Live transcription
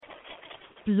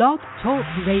Blog Talk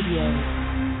Radio.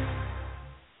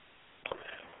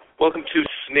 Welcome to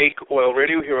Snake Oil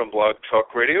Radio here on Blog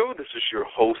Talk Radio. This is your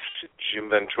host, Jim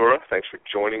Ventura. Thanks for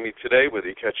joining me today, whether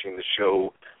you're catching the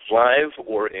show live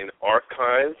or in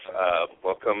archive.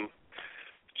 Welcome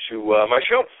to my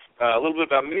show. A little bit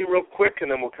about me real quick, and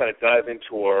then we'll kind of dive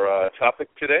into our topic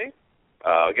today.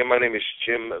 Again, my name is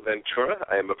Jim Ventura.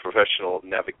 I am a professional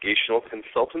navigational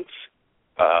consultant.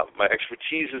 My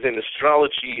expertise is in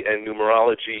astrology and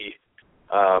numerology.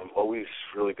 Always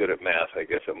really good at math, I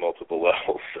guess, at multiple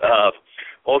levels.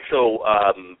 Also,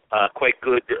 quite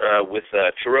good with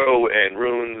tarot and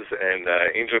runes and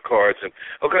angel cards and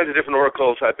all kinds of different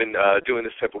oracles. I've been doing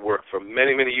this type of work for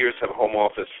many, many years. I have a home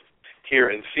office here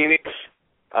in Phoenix.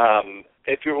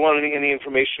 If you're wanting any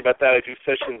information about that, I do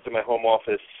sessions in my home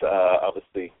office,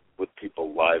 obviously with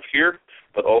people live here,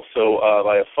 but also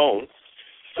via phone.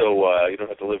 So you don't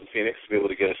have to live in Phoenix to be able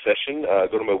to get a session.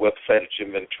 Go to my website at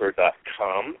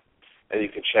jimventura.com, and you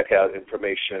can check out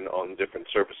information on the different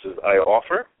services I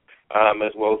offer,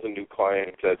 as well as a new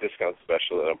client discount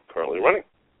special that I'm currently running.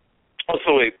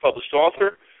 Also a published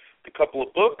author, a couple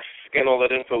of books. Again, all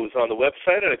that info is on the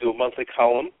website, and I do a monthly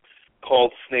column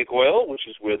called Snake Oil, which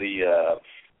is where the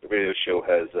radio show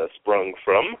has sprung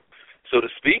from, so to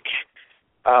speak.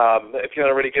 If you're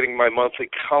not already getting my monthly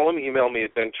column, email me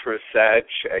at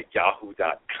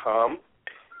venturasag@yahoo.com,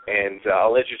 and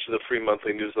I'll add you to the free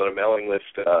monthly newsletter mailing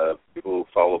list. People who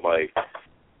follow my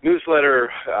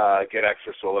newsletter get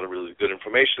access to a lot of really good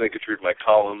information. They could read my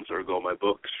columns or go my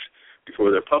books before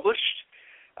they're published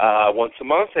once a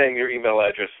month, and your email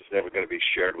address is never going to be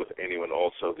shared with anyone.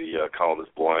 Also, the column is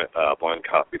blind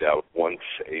copied out once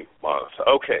a month.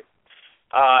 Okay.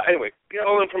 Anyway, get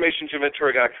all the information,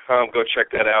 jimventura.com. Go check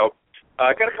that out.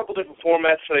 I got a couple different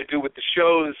formats that I do with the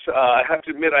shows. I have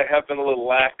to admit I have been a little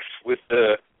lax with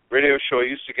the radio show. I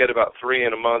used to get about 3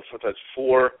 in a month, sometimes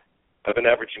 4. I've been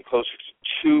averaging closer to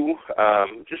 2.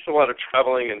 Just a lot of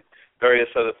traveling and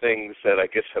various other things that I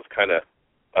guess have kind of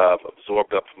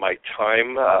absorbed up my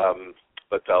time.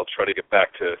 But I'll try to get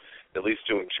back to at least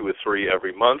doing 2 or 3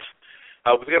 every month.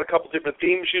 We've got a couple different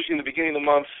themes. Usually in the beginning of the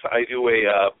month, I do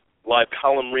a live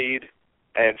column read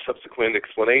and subsequent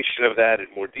explanation of that in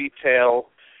more detail.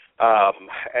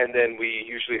 And then we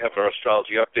usually have our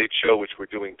astrology update show, which we're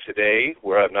doing today,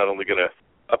 where I'm not only going to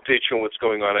update you on what's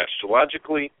going on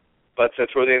astrologically, but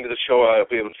toward the end of the show, I'll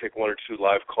be able to take 1 or 2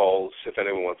 live calls if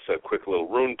anyone wants a quick little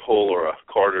rune pull or a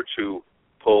card or 2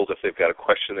 pulled if they've got a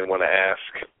question they want to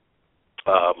ask.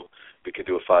 We can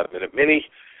do a 5-minute mini.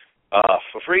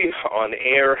 For free on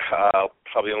air. I'll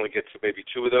probably only get to maybe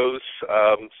 2 of those,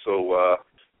 so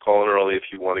call in early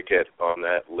if you want to get on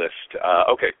that list.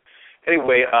 Okay.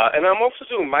 Anyway, and I'm also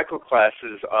doing micro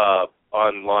classes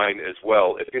online as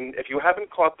well. If you haven't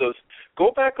caught those,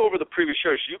 go back over the previous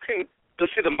shows. You'll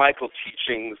see the Michael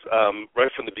teachings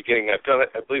right from the beginning. I've done,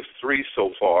 I believe, 3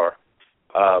 so far,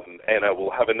 and I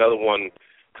will have another one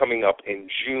coming up in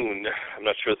June. I'm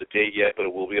not sure the date yet, but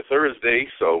it will be a Thursday,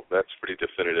 so that's pretty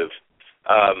definitive.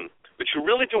 But you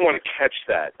really do want to catch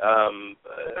that.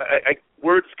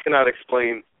 Words cannot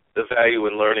explain the value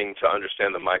in learning to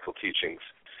understand the Michael teachings,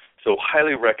 so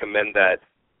highly recommend that.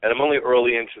 And I'm only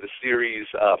early into the series.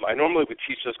 I normally would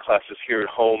teach those classes here at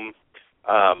home,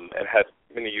 and had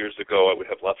many years ago I would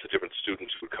have lots of different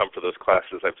students who would come for those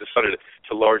classes. I've decided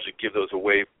to largely give those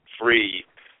away free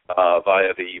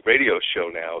via the radio show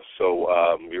now, so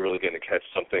you're really going to catch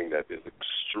something that is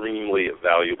extremely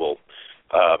valuable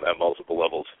at multiple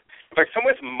levels. In fact, some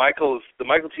ways the Michael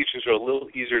teachings are a little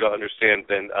easier to understand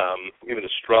than even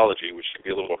astrology, which can be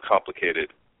a little more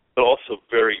complicated, but also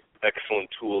very excellent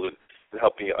tool in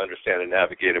helping you understand and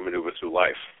navigate and maneuver through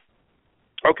life.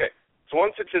 Okay, so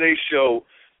on to today's show.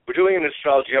 We're doing an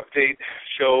astrology update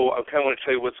show. I kind of want to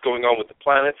tell you what's going on with the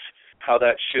planets, how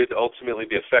that should ultimately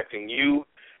be affecting you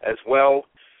as well.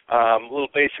 A little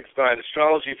basics behind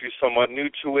astrology if you're somewhat new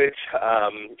to it.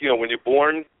 When you're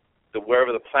born,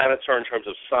 wherever the planets are in terms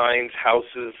of signs,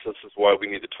 houses, this is why we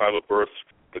need the time of birth,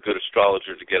 a good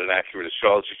astrologer to get an accurate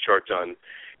astrology chart done,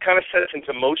 kind of sets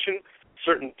into motion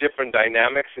certain different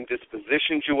dynamics and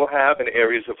dispositions you will have in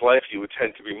areas of life you would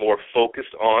tend to be more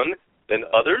focused on than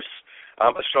others.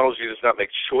 Astrology does not make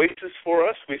choices for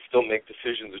us. We still make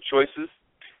decisions and choices,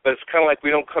 but it's kind of like we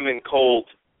don't come in cold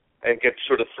and get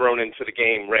sort of thrown into the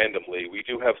game randomly. We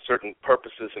do have certain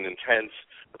purposes and intents,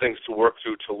 things to work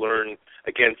through to learn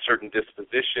against certain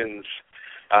dispositions.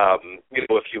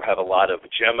 If you have a lot of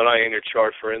Gemini in your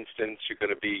chart, for instance,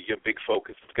 your big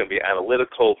focus is going to be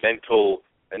analytical, mental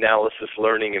analysis,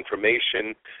 learning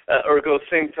information, or go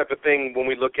same type of thing when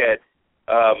we look at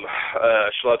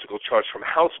astrological charts from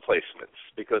house placements,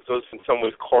 because those in some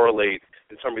ways correlate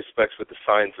in some respects with the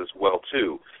signs as well,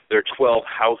 too. There are 12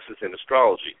 houses in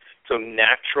astrology. So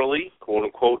naturally,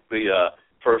 quote-unquote, the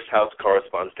first house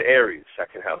corresponds to Aries,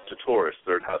 second house to Taurus,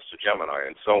 third house to Gemini,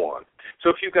 and so on. So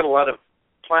if you've got a lot of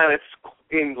planets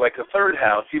in like a third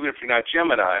house, even if you're not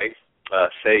Gemini,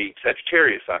 say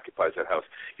Sagittarius occupies that house,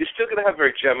 you're still going to have a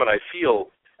very Gemini feel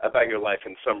about your life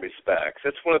in some respects.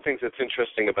 That's one of the things that's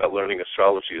interesting about learning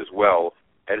astrology as well,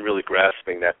 and really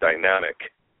grasping that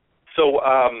dynamic. So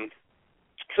I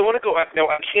want to go now.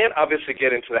 I can't obviously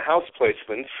get into the house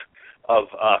placements of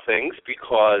things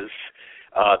because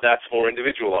that's more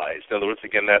individualized. In other words,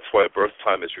 again, that's why birth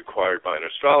time is required by an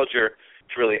astrologer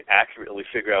to really accurately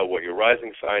figure out what your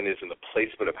rising sign is and the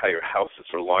placement of how your houses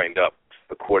are lined up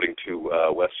according to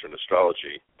Western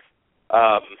astrology.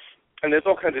 And there's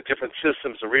all kinds of different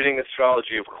systems of reading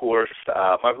astrology, of course.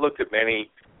 I've looked at many.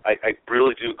 I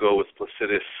really do go with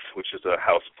Placidus, which is a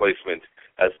house placement,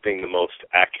 as being the most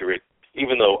accurate,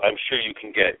 even though I'm sure you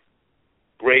can get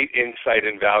great insight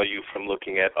and value from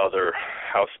looking at other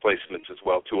house placements as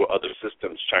well, too, other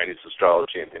systems, Chinese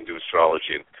astrology and Hindu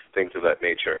astrology and things of that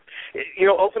nature.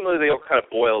 Ultimately they all kind of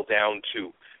boil down to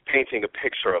painting a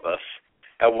picture of us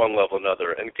at one level or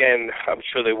another. And again, I'm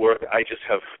sure they work. I just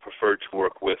have preferred to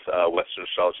work with Western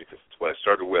astrology because it's what I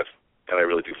started with, and I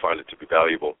really do find it to be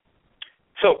valuable.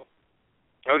 So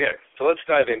let's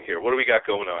dive in here. What do we got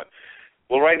going on?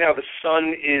 Well, right now the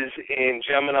Sun is in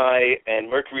Gemini, and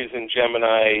Mercury is in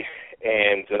Gemini,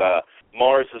 and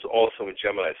Mars is also in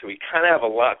Gemini. So we kind of have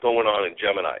a lot going on in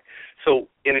Gemini. So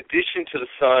in addition to the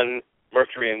Sun,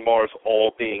 Mercury, and Mars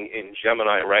all being in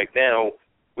Gemini right now,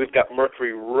 we've got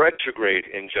Mercury retrograde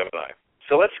in Gemini.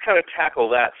 So let's kind of tackle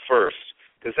that first,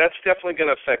 because that's definitely going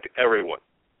to affect everyone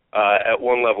at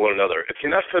one level or another. If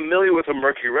you're not familiar with a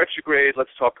Mercury retrograde,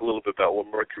 let's talk a little bit about what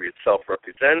Mercury itself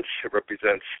represents. It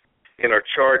represents in our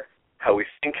chart how we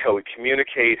think, how we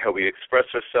communicate, how we express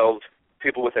ourselves.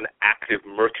 People with an active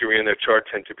Mercury in their chart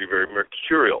tend to be very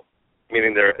mercurial,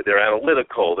 meaning they're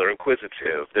analytical, they're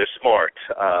inquisitive, they're smart.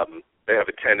 They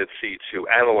have a tendency to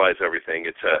analyze everything.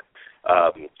 It's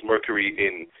Mercury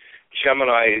in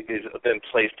Gemini is then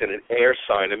placed in an air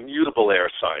sign, a mutable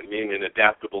air sign, meaning an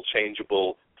adaptable,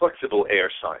 changeable, flexible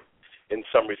air sign in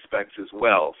some respects as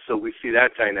well. So we see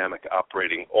that dynamic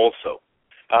operating also.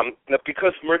 Now,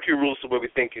 because Mercury rules the way we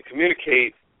think and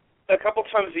communicate, a couple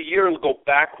times a year it'll go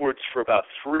backwards for about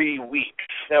 3 weeks.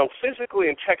 Now, physically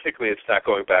and technically it's not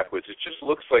going backwards. It just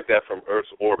looks like that from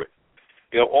Earth's orbit.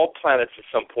 All planets at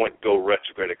some point go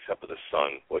retrograde except for the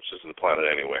Sun, which isn't a planet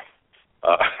anyway.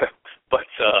 But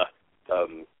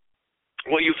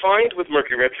what you find with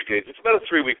Mercury retrograde, it's about a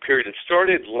 3-week period. It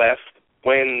started last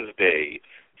Wednesday,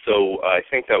 so I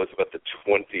think that was about the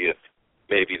 20th,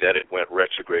 maybe, that it went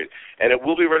retrograde. And it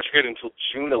will be retrograde until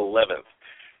June 11th.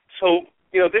 So,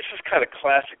 this is kind of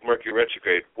classic Mercury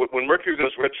retrograde. When Mercury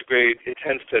goes retrograde, it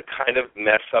tends to kind of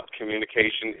mess up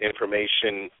communication,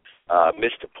 information,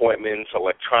 missed appointments,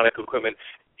 electronic equipment.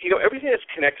 Everything that's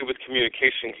connected with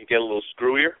communication can get a little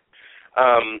screwier.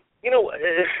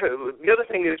 The other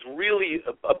thing is really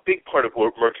a big part of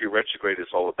what Mercury retrograde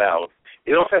is all about.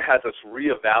 It often has us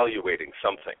reevaluating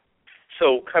something.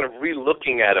 So kind of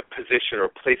re-looking at a position or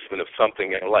placement of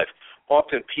something in our life.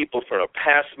 Often people from our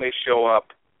past may show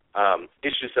up,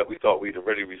 issues that we thought we'd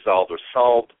already resolved or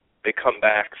solved. They come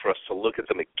back for us to look at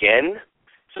them again,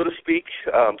 so to speak.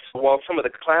 So while some of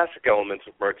the classic elements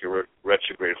of Mercury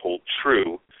retrograde hold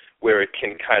true, where it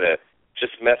can kind of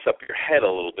just mess up your head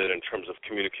a little bit in terms of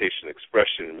communication,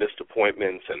 expression, and missed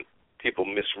appointments, and people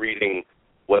misreading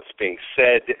what's being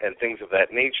said and things of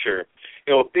that nature.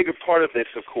 A bigger part of this,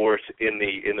 of course, in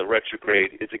the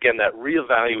retrograde is, again, that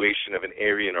reevaluation of an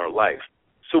area in our life.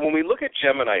 So when we look at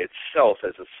Gemini itself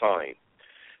as a sign,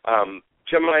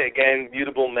 Gemini, again,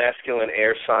 mutable, masculine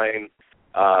air sign.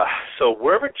 So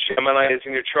wherever Gemini is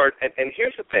in your chart, and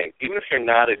here's the thing, even if you're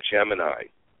not a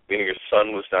Gemini, meaning your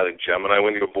sun was not in Gemini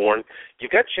when you were born,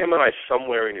 you've got Gemini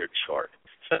somewhere in your chart.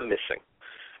 It's not missing.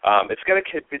 It's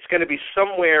going to be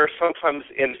somewhere, sometimes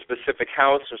in a specific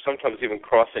house, or sometimes even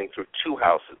crossing through 2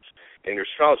 houses in your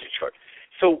astrology chart.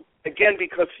 So again,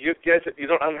 because I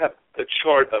don't have the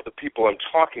chart of the people I'm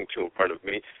talking to in front of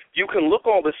me, you can look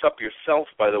all this up yourself.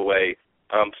 By the way,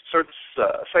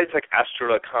 sites like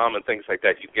Astro.com and things like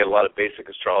that, you can get a lot of basic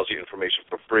astrology information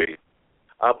for free.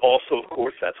 Also, of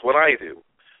course, that's what I do.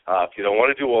 If you don't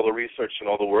want to do all the research and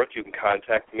all the work, you can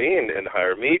contact me and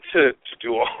hire me to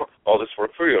do all this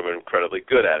work for you. I'm incredibly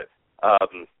good at it.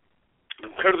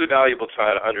 Incredibly valuable to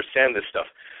understand this stuff.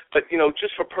 But,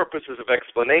 just for purposes of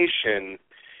explanation,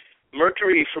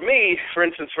 Mercury, for me, for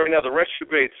instance, right now, the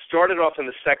retrograde started off in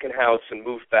the second house and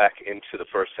moved back into the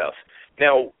first house.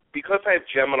 Now, because I have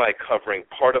Gemini covering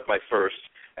part of my first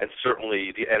and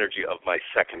certainly the energy of my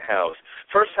second house,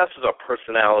 first house is our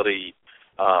personality,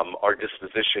 our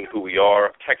disposition, who we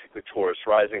are. Technically Taurus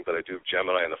rising, but I do have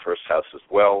Gemini in the first house as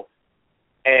well.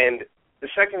 And the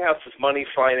second house is money,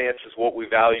 finances, what we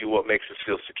value, what makes us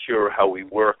feel secure, how we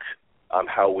work,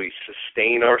 how we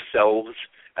sustain ourselves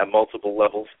at multiple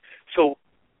levels. So,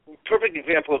 perfect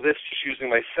example of this, just using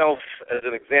myself as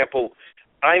an example,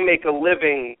 I make a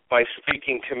living by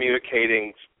speaking,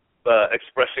 communicating,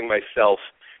 expressing myself,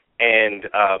 and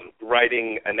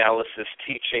writing, analysis,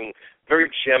 teaching. Very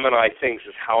Gemini things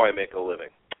is how I make a living.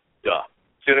 Duh.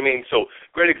 See what I mean? So,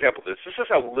 great example of this. This is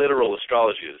how literal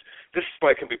astrology is. This is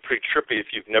why it can be pretty trippy if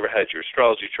you've never had your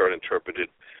astrology chart interpreted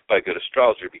by a good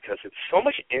astrologer, because it's so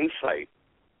much insight.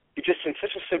 It's just in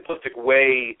such a simplistic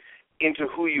way into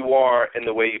who you are and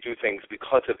the way you do things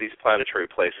because of these planetary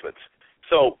placements.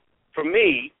 So, for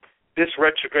me, this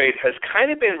retrograde has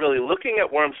kind of been really looking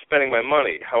at where I'm spending my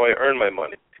money, how I earn my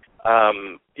money,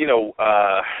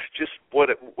 just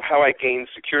how I gain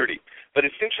security. But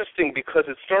it's interesting because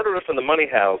it started off in the money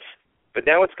house, but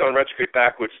now it's gone retrograde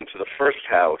backwards into the first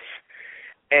house.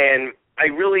 And I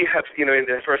really have, in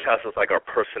the first house is like our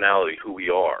personality, who we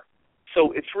are.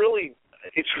 So it's really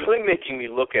making me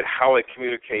look at how I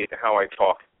communicate, how I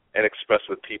talk and express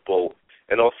with people,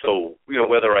 and also,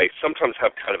 whether I sometimes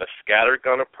have kind of a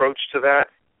scattergun approach to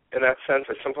that. In that sense,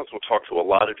 I sometimes will talk to a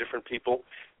lot of different people,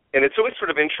 and it's always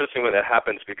sort of interesting when that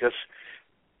happens because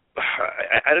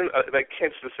I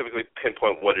can't specifically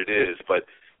pinpoint what it is, but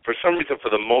for some reason, for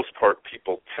the most part,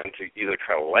 people tend to either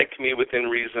kind of like me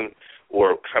within reason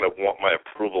or kind of want my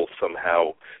approval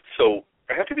somehow. So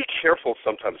I have to be careful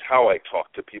sometimes how I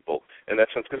talk to people in that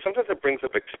sense, because sometimes it brings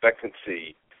up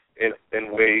expectancy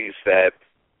in ways that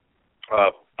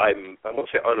I won't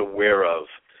say unaware of,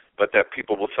 but that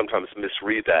people will sometimes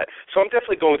misread that. So I'm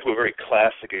definitely going through a very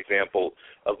classic example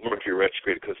of Mercury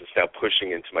retrograde because it's now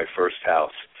pushing into my first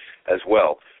house as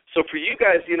well. So for you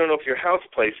guys, you don't know if your house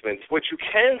placements, what you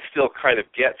can still kind of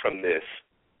get from this,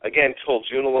 again, till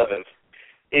June 11th,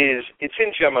 is it's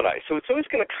in Gemini. So it's always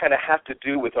going to kind of have to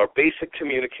do with our basic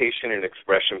communication and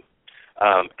expression,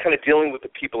 kind of dealing with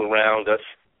the people around us,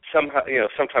 somehow,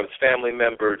 sometimes family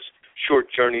members, short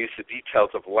journeys, the details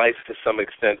of life to some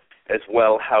extent as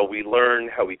well, how we learn,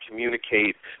 how we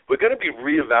communicate. We're going to be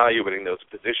reevaluating those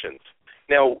positions.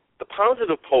 Now, the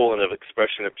positive pole and of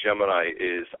expression of Gemini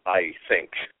is I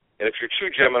think. And if you're true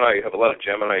Gemini, you have a lot of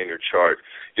Gemini in your chart,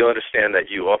 you'll understand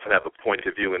that you often have a point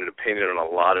of view and an opinion on a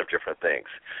lot of different things.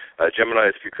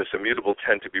 Gemini is because immutable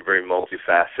tend to be very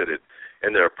multifaceted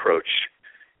in their approach.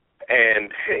 And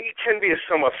it can be a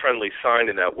somewhat friendly sign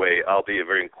in that way, albeit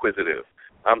very inquisitive.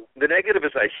 The negative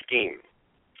is I scheme.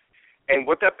 And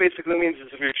what that basically means is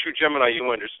if you're a true Gemini, you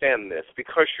understand this.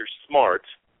 Because you're smart,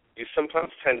 you sometimes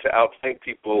tend to outthink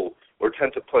people or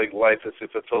tend to play life as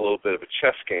if it's a little bit of a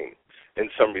chess game in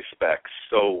some respects.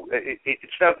 So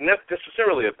it's not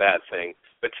necessarily a bad thing,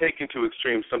 but taken to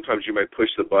extremes, sometimes you might push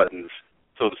the buttons,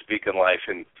 so to speak, in life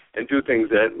and do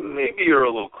things that maybe are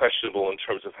a little questionable in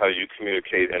terms of how you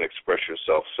communicate and express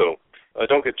yourself. So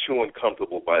don't get too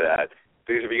uncomfortable by that.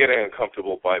 Because if you're getting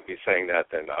uncomfortable by me saying that,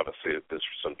 then obviously there's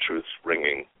some truth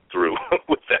ringing through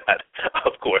with that.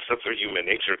 Of course, that's a human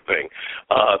nature thing.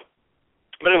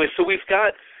 But anyway, so we've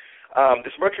got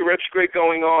this Mercury retrograde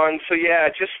going on. So yeah,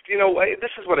 just,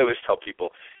 this is what I always tell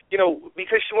people.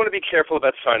 Because you want to be careful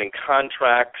about signing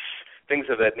contracts, things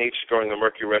of that nature during the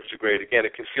Mercury retrograde. Again,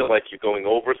 it can feel like you're going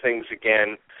over things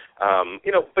again.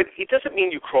 But it doesn't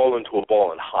mean you crawl into a ball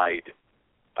and hide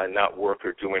and not work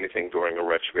or do anything during a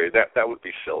retrograde. That would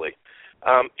be silly.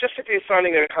 Just if you're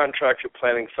signing a contract, you're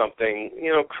planning something,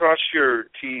 cross your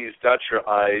T's, dot your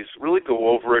I's, really go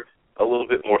over it a little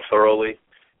bit more thoroughly,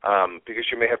 because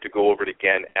you may have to go over it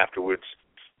again afterwards.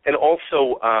 And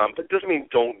also, but it doesn't mean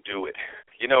don't do it.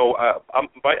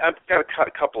 I've got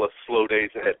a couple of slow days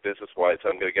ahead business-wise.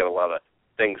 I'm going to get a lot of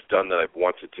things done that I've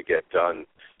wanted to get done,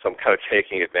 so I'm kind of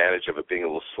taking advantage of it being a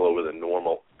little slower than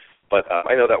normal. But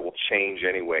I know that will change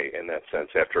anyway in that sense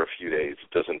after a few days.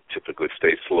 It doesn't typically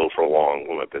stay slow for long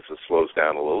when my business slows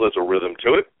down a little. There's a rhythm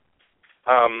to it.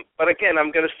 But again,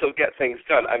 I'm going to still get things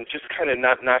done. I'm just kind of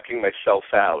not knocking myself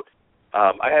out.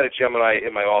 I had a Gemini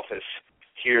in my office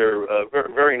here, a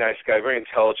very nice guy, very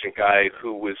intelligent guy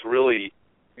who was really,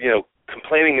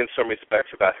 complaining in some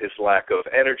respects about his lack of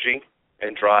energy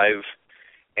and drive.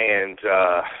 And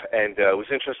it was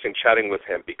interesting chatting with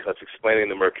him because explaining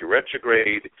the Mercury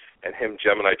retrograde and him,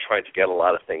 Gemini, trying to get a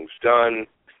lot of things done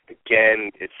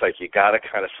again, it's like you got to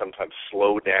kind of sometimes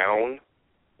slow down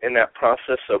in that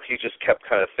process. So he just kept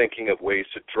kind of thinking of ways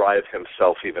to drive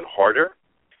himself even harder.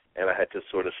 And I had to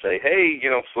sort of say, hey,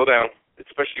 slow down.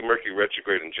 Especially Mercury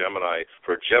retrograde in Gemini,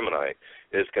 for Gemini,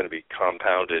 is going to be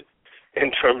compounded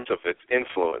in terms of its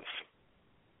influence.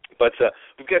 But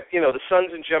we've got, the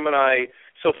sun's in Gemini.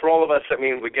 So for all of us, that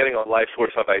means we're getting a life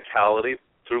force of vitality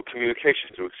through communication,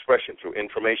 through expression, through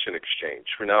information exchange,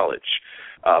 through knowledge.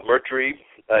 Mercury,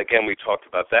 again, we talked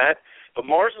about that. But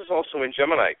Mars is also in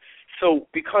Gemini. So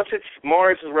because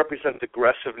Mars represents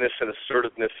aggressiveness and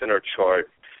assertiveness in our chart,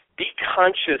 be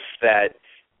conscious that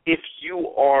if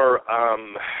you are,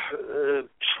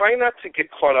 try not to get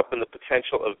caught up in the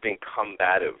potential of being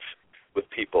combative with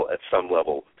people at some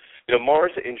level.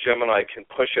 Mars in Gemini can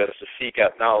push us to seek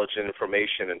out knowledge and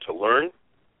information and to learn.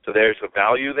 So there's a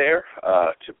value there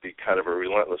to be kind of a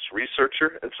relentless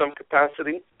researcher in some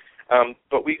capacity.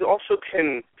 But we also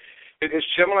can, because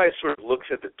Gemini sort of looks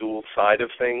at the dual side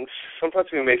of things, sometimes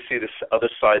we may see this other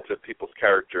sides of people's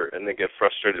character and they get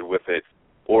frustrated with it,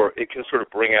 or it can sort of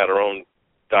bring out our own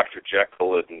Dr.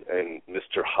 Jekyll and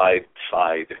Mr. Hyde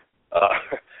side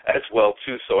as well,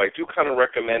 too. So I do kind of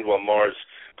recommend while Mars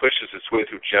pushes its way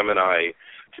through Gemini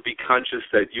to be conscious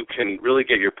that you can really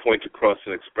get your point across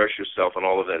and express yourself, and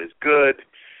all of that is good,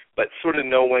 but sort of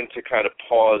know when to kind of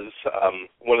pause.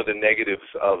 One of the negatives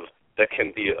that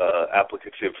can be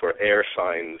applicative for air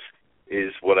signs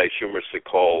is what I humorously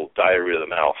call diarrhea of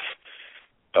the mouth.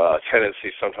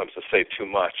 Tendency sometimes to say too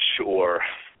much or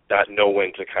not know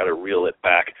when to kind of reel it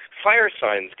back. Fire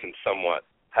signs can somewhat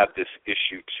have this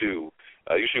issue too.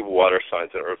 Usually water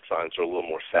signs and earth signs are a little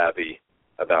more savvy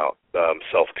about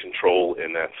self-control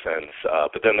in that sense.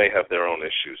 But then they have their own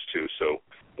issues too, so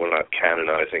we're not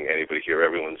canonizing anybody here.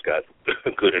 Everyone's got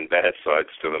good and bad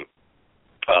sides to them.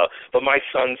 But my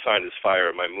sun sign is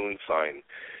fire, my moon sign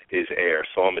is air,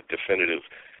 so I'm a definitive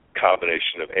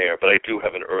combination of air, but I do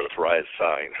have an earth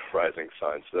rising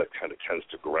sign, so that kind of tends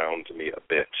to ground me a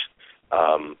bit.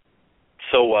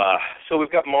 So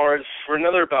we've got Mars for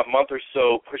another about month or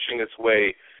so pushing its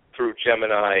way through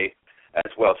Gemini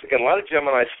as well. So again, a lot of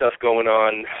Gemini stuff going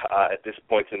on at this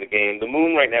point in the game. The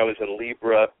moon right now is in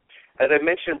Libra. As I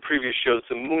mentioned in previous shows,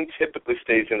 the moon typically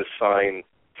stays in a sign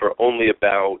for only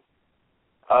about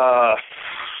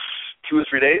 2 or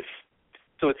 3 days.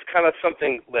 So it's kind of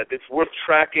something that it's worth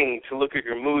tracking to look at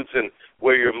your moods and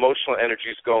where your emotional energy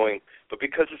is going. But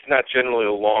because it's not generally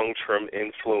a long-term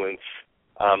influence,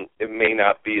 it may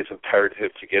not be as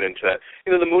imperative to get into that.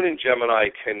 The moon in Gemini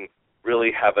can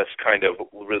really have us kind of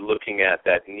looking at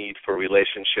that need for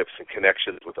relationships and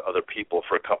connections with other people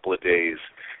for a couple of days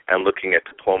and looking at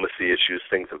diplomacy issues,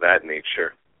 things of that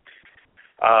nature.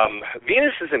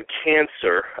 Venus is in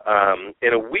Cancer.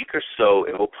 In a week or so,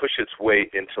 it will push its way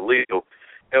into Leo.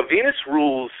 Now, Venus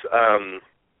rules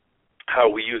how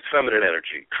we use feminine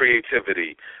energy,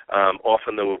 creativity,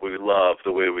 often the way we love,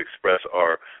 the way we express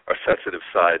our sensitive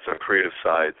sides, our creative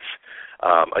sides,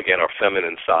 again, our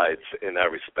feminine sides in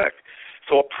that respect.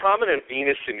 So a prominent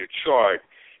Venus in your chart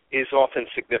is often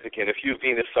significant. If you have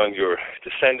Venus on your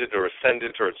descendant or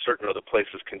ascendant or in certain other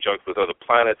places conjunct with other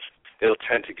planets, it'll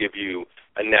tend to give you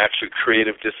a naturally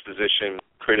creative disposition,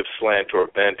 creative slant or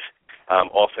bent.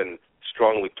 Often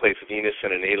strongly placed Venus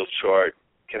in a natal chart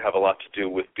can have a lot to do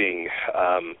with being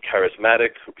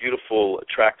charismatic, beautiful,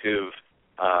 attractive,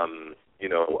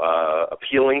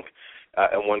 appealing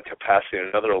in one capacity or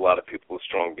another. A lot of people with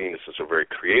strong Venuses are very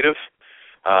creative.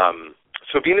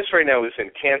 So Venus right now is in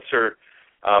Cancer.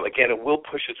 Again, it will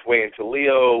push its way into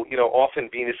Leo. Often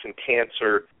Venus in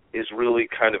Cancer is really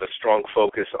kind of a strong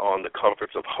focus on the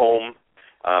comforts of home,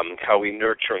 how we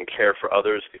nurture and care for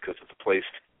others because it's placed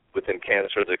within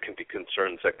Cancer. There can be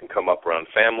concerns that can come up around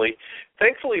family.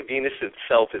 Thankfully, Venus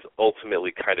itself is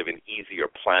ultimately kind of an easier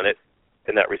planet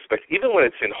in that respect. Even when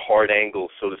it's in hard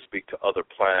angles, so to speak, to other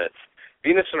planets,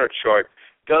 Venus in our chart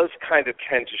does kind of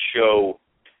tend to show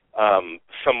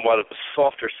somewhat of the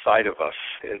softer side of us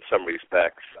in some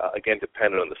respects, again,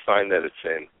 dependent on the sign that it's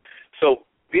in. So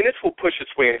Venus will push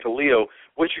its way into Leo.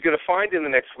 What you're going to find in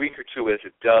the next week or two as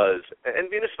it does,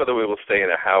 and Venus, by the way, will stay in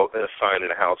a sign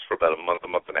in a house for about a month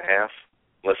and a half,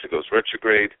 unless it goes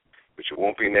retrograde, which it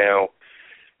won't be now.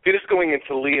 Venus going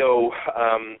into Leo,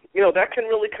 that can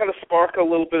really kind of spark a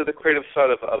little bit of the creative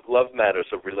side of love matters,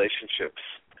 of relationships,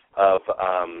 of,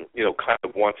 kind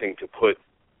of wanting to put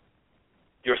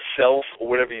yourself or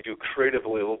whatever you do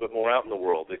creatively a little bit more out in the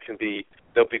world. It can be,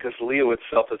 because Leo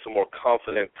itself is a more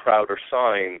confident, prouder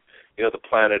sign, the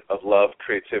planet of love,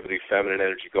 creativity, feminine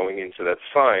energy going into that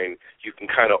sign, you can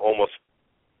kind of almost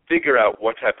figure out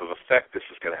what type of effect this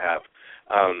is going to have.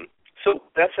 So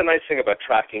that's a nice thing about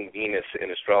tracking Venus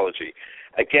in astrology.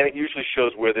 Again, it usually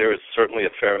shows where there is certainly a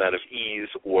fair amount of ease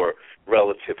or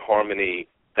relative harmony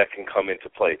that can come into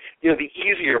play. You know, the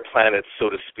easier planets, so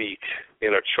to speak,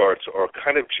 in our charts are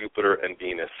kind of Jupiter and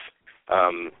Venus.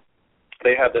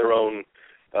 They have their own,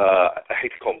 I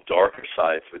hate to call them darker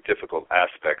sides with difficult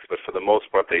aspects, but for the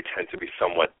most part they tend to be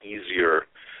somewhat easier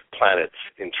planets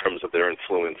in terms of their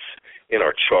influence in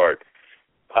our chart.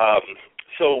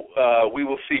 So we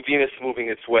will see Venus moving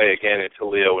its way again into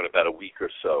Leo in about a week or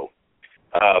so.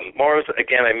 Mars,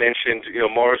 again, I mentioned,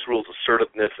 Mars rules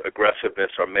assertiveness,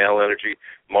 aggressiveness, our male energy.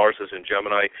 Mars is in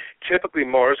Gemini. Typically,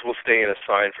 Mars will stay in a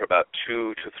sign for about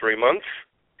 2 to 3 months.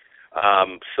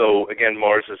 So, again,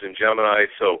 Mars is in Gemini,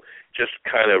 so just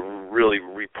kind of really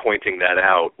repointing that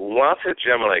out. Lots of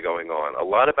Gemini going on, a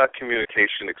lot about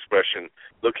communication, expression,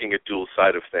 looking at dual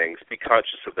side of things. Be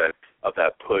conscious of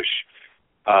that push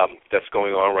that's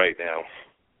going on right now.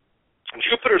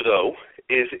 Jupiter, though,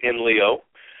 is in Leo.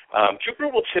 Jupiter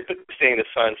will typically stay in a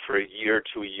sign for a year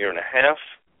to a year and a half.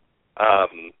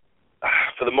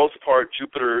 For the most part,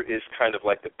 Jupiter is kind of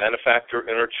like the benefactor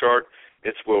in our chart.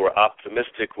 It's where we're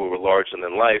optimistic, where we're larger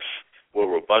than life, where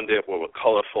we're abundant, where we're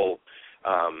colorful.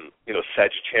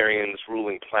 Sagittarian's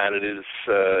ruling planet is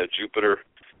Jupiter.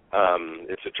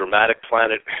 It's a dramatic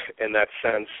planet in that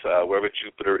sense. Wherever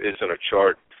Jupiter is in our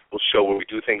chart will show where we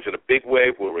do things in a big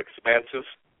way, where we're expansive.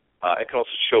 It can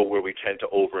also show where we tend to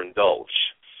overindulge.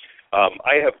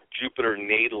 I have Jupiter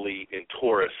natally in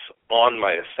Taurus on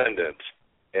my ascendant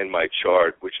in my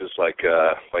chart, which is like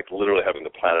literally having the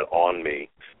planet on me.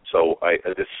 So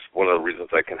this is one of the reasons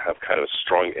I can have kind of a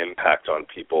strong impact on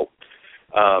people.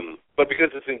 But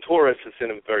because it's in Taurus, it's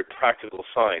in a very practical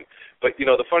sign. But,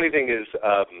 the funny thing is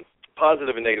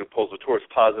positive and negative poles of Taurus.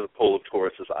 Positive pole of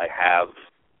Taurus is I have.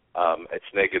 Its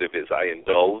negative is I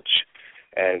indulge.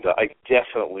 And I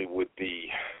definitely would be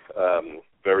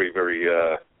very, very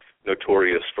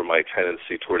notorious for my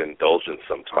tendency toward indulgence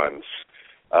sometimes.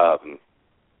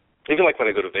 Even like when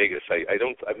I go to Vegas,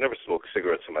 I've never smoked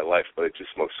cigarettes in my life, but I do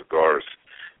smoke cigars.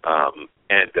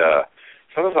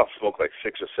 Sometimes I'll smoke like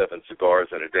 6 or 7 cigars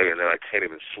in a day, and then I can't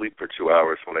even sleep for 2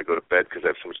 hours when I go to bed because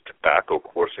I have so much tobacco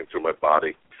coursing through my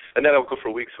body. And then I'll go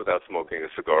for weeks without smoking a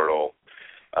cigar at all.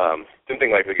 Same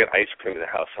thing, like I get ice cream in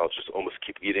the house, I'll just almost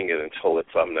keep eating it until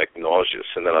it's like nauseous,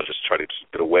 and then I'll just try to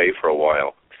keep it away for a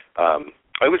while.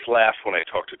 I always laugh when I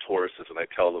talk to Tauruses and I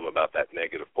tell them about that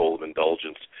negative pole of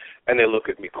indulgence, and they look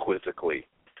at me quizzically,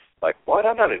 like, what?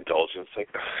 I'm not indulgent. It's like,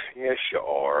 yes, you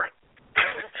are.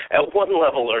 At one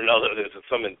level or another, there's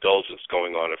some indulgence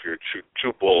going on if you're a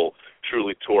true bull,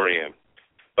 truly Taurian.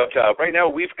 But right now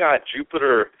we've got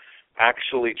Jupiter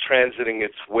actually transiting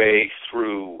its way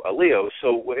through Leo.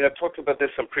 So I've talked about this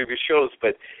on previous shows,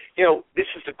 but, this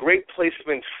is a great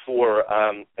placement for,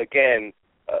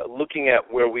 looking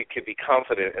at where we could be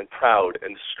confident and proud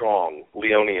and strong,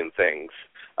 Leonian things,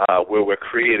 where we're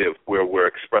creative, where we're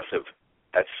expressive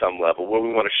at some level, where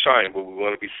we want to shine, where we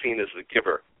want to be seen as the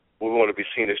giver, where we want to be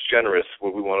seen as generous,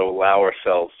 where we want to allow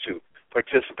ourselves to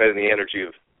participate in the energy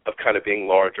of kind of being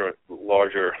larger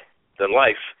than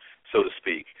life, so to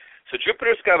speak. So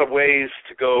Jupiter's got a ways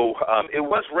to go. It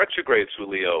was retrograde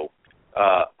through Leo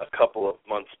a couple of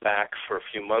months back, for a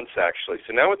few months actually.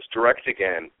 So now it's direct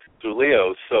again through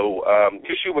Leo. So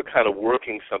usually we're kind of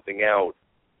working something out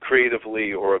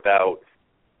creatively or about,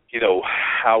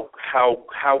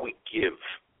 how we give,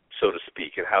 so to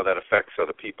speak, and how that affects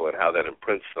other people and how that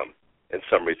imprints them in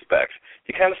some respects.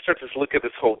 You kind of start to look at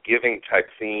this whole giving type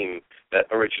theme that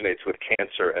originates with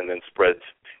Cancer and then spreads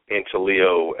into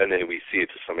Leo, and then we see it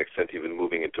to some extent even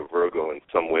moving into Virgo in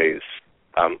some ways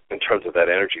in terms of that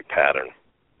energy pattern.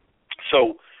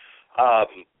 So,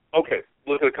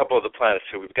 look at a couple of the planets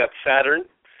here. We've got Saturn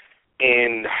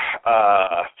in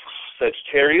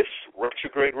Sagittarius,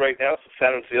 retrograde right now. So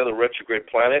Saturn's the other retrograde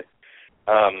planet.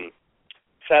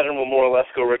 Saturn will more or less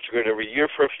go retrograde every year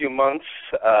for a few months.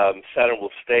 Saturn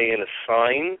will stay in a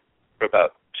sign for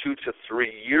about 2 to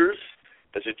 3 years.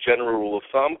 As a general rule of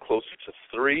thumb, closer to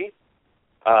 3.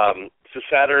 So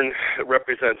Saturn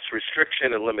represents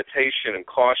restriction and limitation and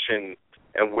caution,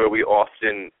 and where we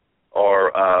often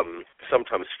are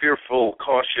sometimes fearful,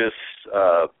 cautious,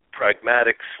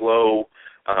 pragmatic, slow.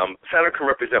 Saturn can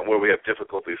represent where we have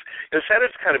difficulties.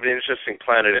 Saturn's kind of an interesting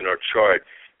planet in our chart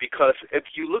because if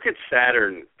you look at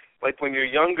Saturn, like when you're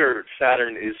younger,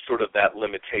 Saturn is sort of that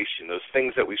limitation, those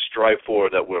things that we strive for,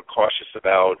 that we're cautious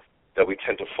about, that we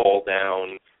tend to fall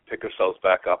down, pick ourselves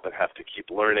back up, and have to keep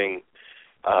learning.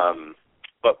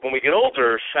 But when we get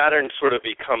older, Saturn sort of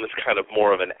becomes kind of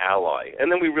more of an ally.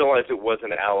 And then we realize it was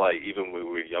an ally even when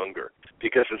we were younger.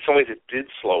 because in some ways it did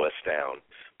slow us down.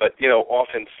 But,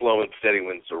 often slow and steady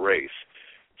wins the race.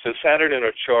 So Saturn in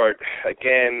our chart,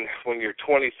 again, when you're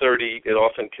 20, 30, it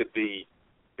often could be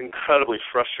incredibly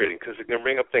frustrating because it can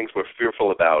bring up things we're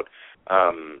fearful about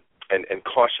and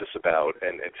cautious about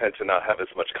and tend to not have as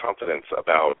much confidence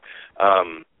about.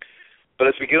 But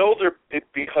as we get older,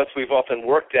 because we've often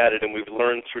worked at it and we've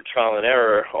learned through trial and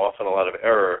error, often a lot of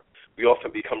error, we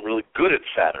often become really good at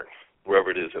Saturn, wherever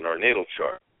it is in our natal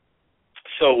chart.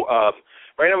 So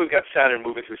right now we've got Saturn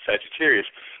moving through Sagittarius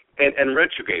and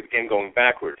retrograde, again going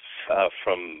backwards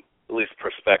from at least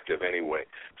perspective anyway.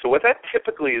 So what that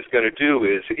typically is going to do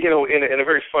is, in a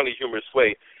very funny, humorous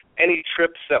way, any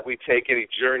trips that we take, any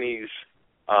journeys,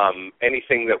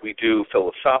 anything that we do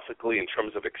philosophically in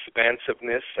terms of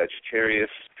expansiveness, Sagittarius,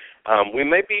 we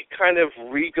might be kind of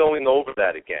re-going over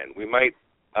that again. We might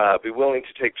be willing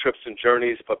to take trips and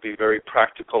journeys, but be very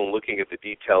practical and looking at the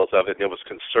details of it. And it was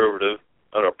conservative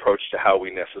an approach to how we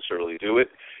necessarily do it.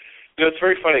 It's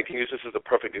very funny. I can use this as a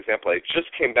perfect example. I just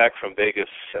came back from Vegas,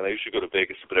 and I usually go to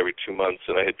Vegas about every 2 months,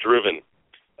 and I had driven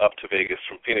up to Vegas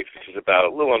from Phoenix, which is about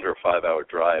a little under a 5-hour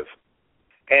drive.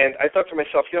 And I thought to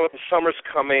myself, the summer's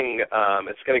coming.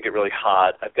 It's going to get really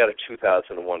hot. I've got a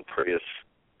 2001 Prius.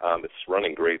 It's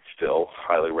running great still.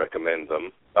 Highly recommend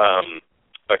them.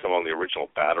 In fact, I'm on the original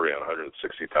battery on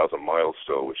 160,000 miles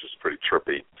still, which is pretty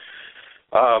trippy.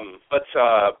 But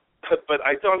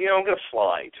I thought, I'm going to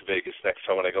fly to Vegas next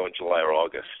time when I go in July or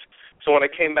August. So when I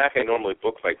came back, I normally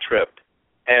book my trip.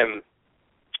 And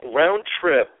round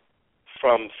trip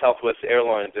from Southwest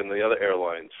Airlines and the other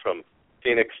airlines from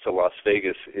Phoenix to Las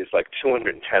Vegas is like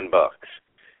 $210.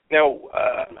 Now,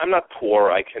 I'm not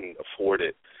poor. I can afford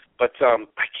it. But I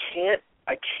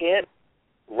can't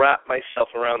wrap myself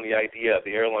around the idea of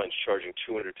the airlines charging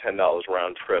 $210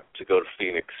 round trip to go to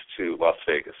Phoenix to Las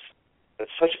Vegas.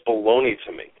 It's such baloney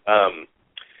to me.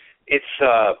 It's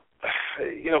the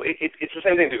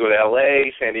same thing to go to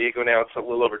L.A., San Diego now. It's a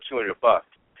little over $200.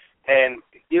 And,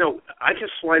 I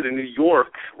just fly to New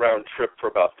York round trip for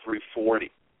about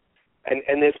 $340.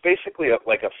 And there's basically a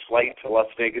flight to Las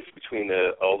Vegas between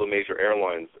all the major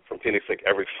airlines from Phoenix like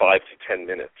every 5 to 10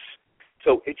 minutes.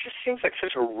 So it just seems like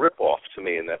such a rip-off to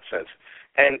me in that sense.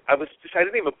 And I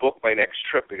didn't even book my next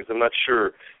trip because I'm not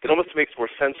sure. It almost makes more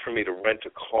sense for me to rent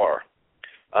a car.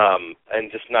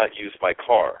 And just not use my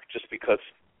car, just because,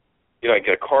 I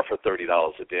get a car for $30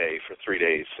 a day for 3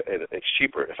 days, and it's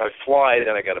cheaper. If I fly,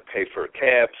 then I got to pay for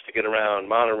cabs to get around,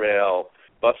 monorail,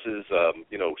 buses,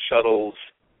 shuttles.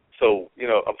 So,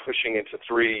 I'm pushing into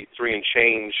three and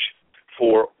change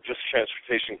for just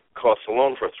transportation costs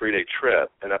alone for a 3-day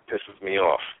trip, and that pisses me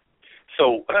off.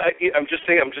 So I'm just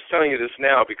telling you this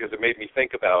now because it made me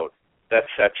think about that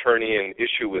Saturnian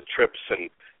issue with trips and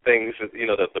things,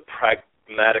 the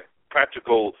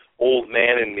practical old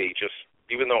man in me, just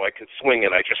even though I could swing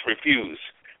it, I just refuse.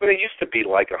 I mean, it used to be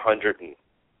like $120,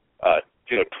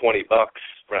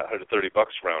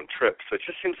 $130 round trip. So it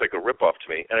just seems like a ripoff to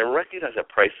me. And I recognize that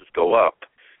prices go up,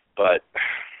 but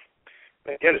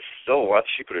again, it's still a lot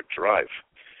cheaper to drive.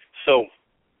 So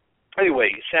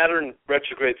anyway, Saturn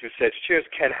retrograde through Sagittarius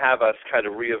can have us kind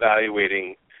of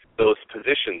reevaluating those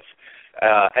positions.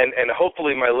 And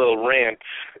hopefully my little rant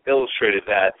illustrated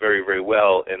that very, very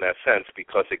well in that sense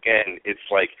because, again, it's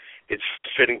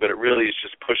fitting, but it really is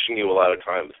just pushing you a lot of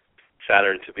times,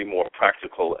 Saturn, to be more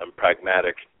practical and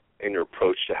pragmatic in your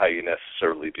approach to how you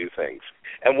necessarily do things.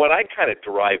 And what I kind of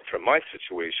derived from my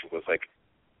situation was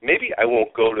maybe I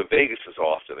won't go to Vegas as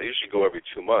often. I usually go every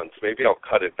 2 months. Maybe I'll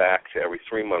cut it back to every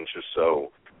 3 months or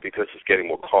so because it's getting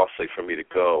more costly for me to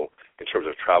go in terms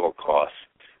of travel costs.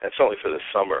 And certainly for the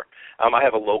summer. I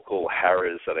have a local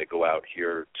Harrah's that I go out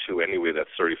here to anyway that's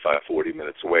 35, 40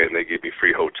 minutes away, and they give me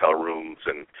free hotel rooms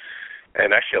and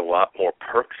actually a lot more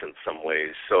perks in some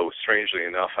ways. So strangely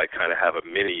enough, I kind of have a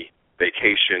mini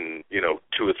vacation, 2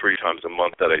 or 3 times a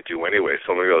month that I do anyway.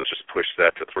 So maybe I'll just push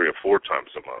that to 3 or 4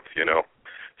 times a month,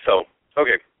 So,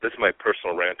 okay, this is my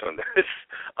personal rant on this.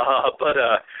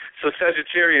 So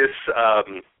Sagittarius,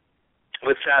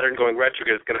 with Saturn going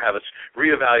retrograde, is going to have us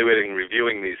reevaluating and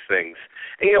reviewing these things.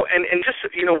 And,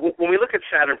 when we look at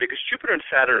Saturn, because Jupiter and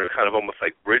Saturn are kind of almost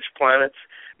like bridge planets,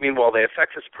 meanwhile they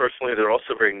affect us personally, they're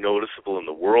also very noticeable in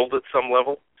the world at some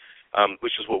level,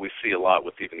 which is what we see a lot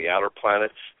with even the outer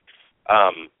planets.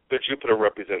 But Jupiter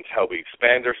represents how we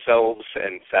expand ourselves,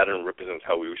 and Saturn represents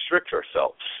how we restrict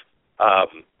ourselves.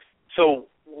 So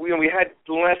we had,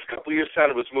 the last couple of years,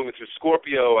 Saturn was moving through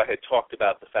Scorpio. I had talked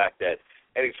about the fact that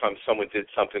anytime someone did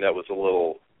something that was a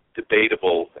little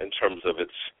debatable in terms of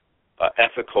its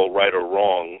ethical right or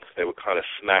wrong, they would kind of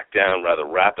smack down rather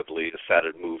rapidly as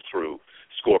Saturn moved through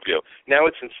Scorpio. Now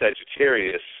it's in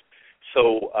Sagittarius,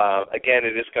 so again,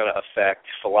 it is going to affect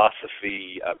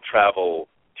philosophy, travel,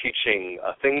 teaching,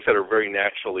 things that are very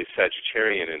naturally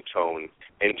Sagittarian in tone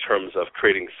in terms of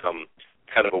creating some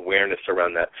kind of awareness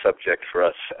around that subject for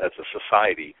us as a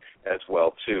society as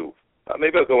well, too.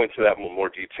 Maybe I'll go into that in more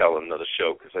detail in another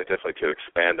show because I definitely could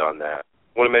expand on that.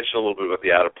 I want to mention a little bit about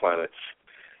the outer planets.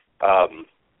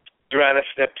 Uranus,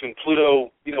 Neptune,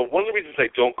 Pluto, one of the reasons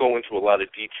I don't go into a lot of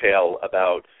detail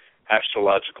about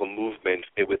astrological movement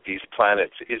with these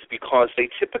planets is because they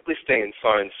typically stay in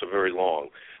signs for very long.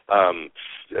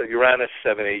 Uranus,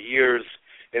 7-8 years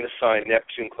in a sign,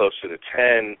 Neptune closer to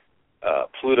 10,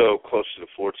 Pluto closer to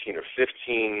 14 or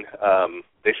 15.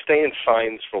 They stay in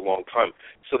signs for a long time.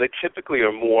 So they typically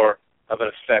are more of an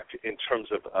effect in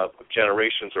terms of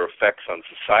generations or effects on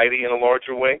society in a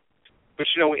larger way. But,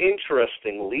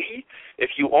 interestingly,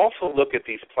 if you also look at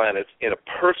these planets in a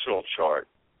personal chart,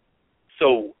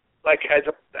 so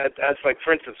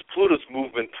for instance, Pluto's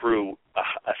movement through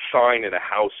a sign in a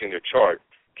house in your chart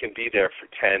can be there for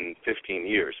 10, 15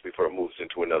 years before it moves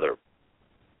into a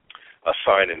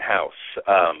sign and house.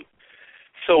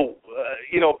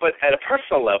 But at a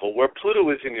personal level, where Pluto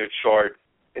is in your chart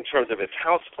in terms of its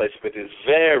house placement is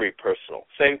very personal.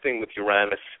 Same thing with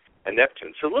Uranus and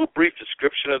Neptune. So a little brief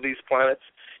description of these planets.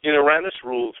 Uranus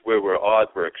rules where we're odd,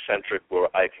 we're eccentric, we're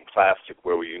iconoclastic,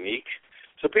 where we're unique.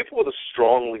 So people with a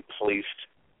strongly placed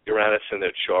Uranus in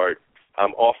their chart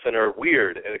often are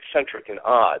weird and eccentric and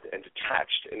odd and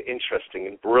detached and interesting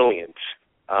and brilliant,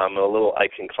 and a little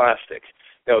iconoclastic.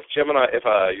 Now, if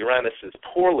Uranus is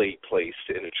poorly placed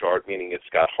in a chart, meaning it's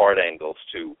got hard angles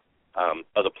to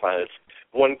other planets,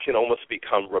 one can almost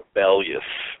become rebellious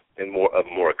in a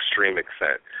more extreme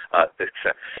extent.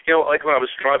 Like when I was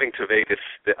driving to Vegas,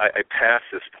 I passed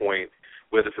this point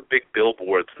where there's a big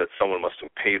billboard that someone must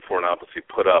have paid for and obviously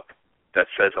put up that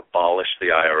says "Abolish the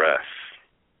IRS."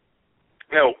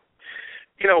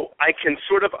 I can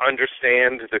sort of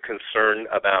understand the concern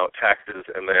about taxes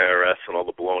and the IRS and all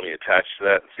the baloney attached to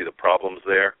that and see the problems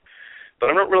there, but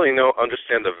I don't really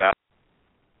understand the value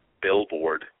of the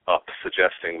billboard up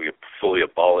suggesting we fully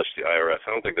abolish the IRS.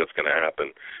 I don't think that's going to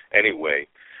happen anyway,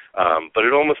 but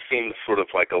it almost seems sort of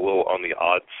like a little on the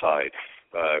odd side,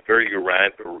 very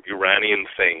Uranian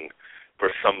thing for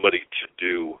somebody to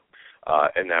do.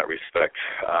 In that respect.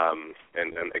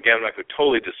 And again, I could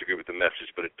totally disagree with the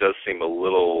message, but it does seem a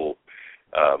little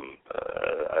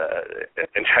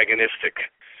antagonistic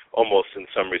almost in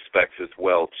some respects as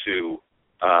well, too.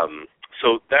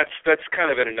 So that's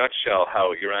kind of in a nutshell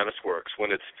how Uranus works.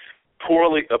 When it's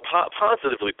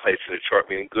positively placed in a chart,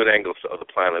 meaning good angles to other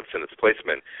planets in its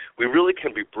placement, we really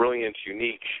can be brilliant,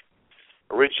 unique,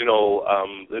 original.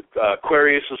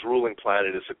 Aquarius' ruling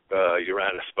planet is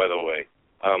Uranus, by the way.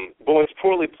 But when it's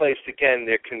poorly placed, again,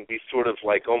 there can be sort of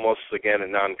like almost, again, a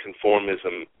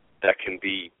nonconformism that can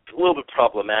be a little bit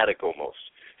problematic almost.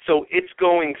 So it's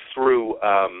going through,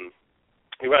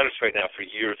 Uranus right now for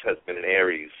years has been in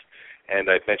Aries,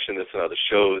 and I've mentioned this in other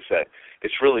shows, that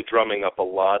it's really drumming up a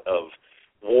lot of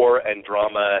war and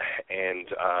drama and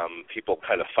people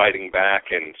kind of fighting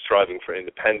back and striving for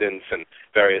independence and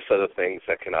various other things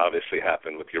that can obviously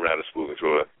happen with Uranus moving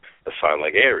through a sign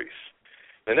like Aries.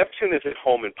 Now, Neptune is at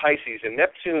home in Pisces, and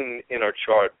Neptune in our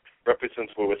chart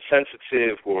represents where we're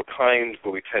sensitive, where we're kind,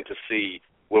 where we tend to see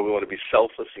where we want to be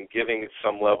selfless and giving at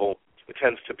some level. It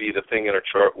tends to be the thing in our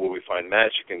chart where we find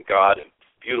magic and God and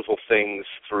beautiful things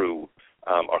through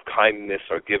our kindness,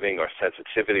 our giving, our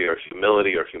sensitivity, our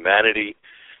humility, our humanity.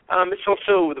 It's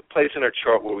also the place in our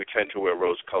chart where we tend to wear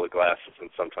rose-colored glasses and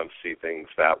sometimes see things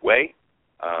that way.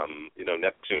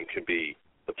 Neptune can be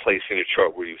the place in your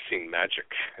chart where you've seen magic.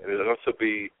 And it can also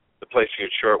be the place in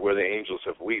your chart where the angels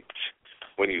have wept,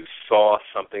 when you saw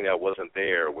something that wasn't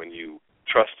there, when you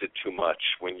trusted too much,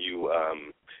 when you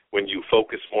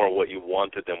focused more on what you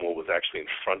wanted than what was actually in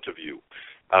front of you.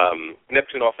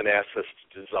 Neptune often asks us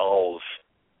to dissolve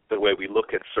the way we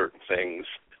look at certain things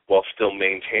while still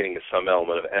maintaining some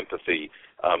element of empathy.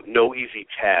 No easy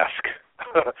task,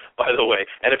 by the way.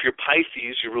 And if you're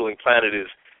Pisces, your ruling planet is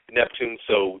Neptune,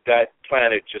 so that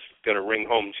planet just is going to ring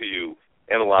home to you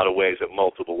in a lot of ways at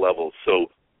multiple levels.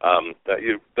 So,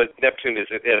 but Neptune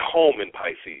is at home in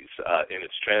Pisces in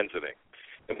its transiting.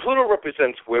 And Pluto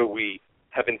represents where we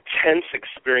have intense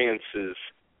experiences.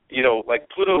 Like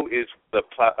Pluto is the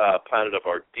planet of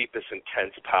our deepest,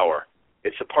 intense power.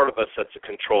 It's a part of us that's a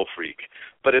control freak,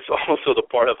 but it's also the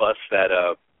part of us that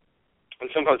can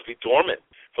sometimes be dormant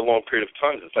for a long period of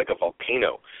time. It's like a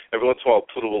volcano. Every once in a while,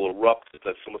 Pluto will erupt. It's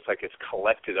almost like it's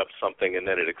collected up something and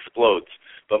then it explodes.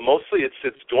 But mostly it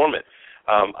sits dormant.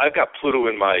 I've got Pluto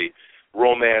in my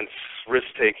romance,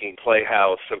 risk-taking,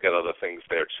 playhouse. I've got other things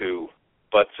there too.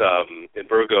 But in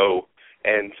Virgo,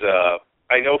 and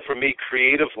I know for me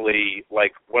creatively,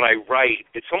 like when I write,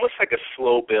 it's almost like a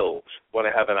slow build when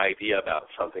I have an idea about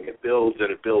something. It builds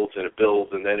and it builds and it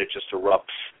builds, and then it just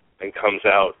erupts and comes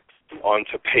out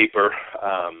onto paper.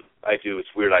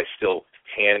 It's weird, I still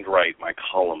handwrite my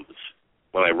columns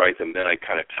when I write them, then I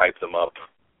kind of type them up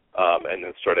and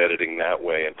then start editing that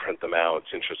way and print them out.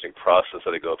 It's an interesting process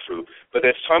that I go through. But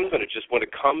there's times when it just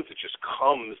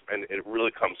comes, and it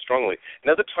really comes strongly. And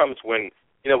other times when,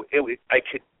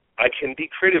 I can be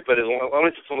creative, but as long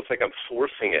as it's almost like I'm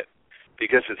forcing it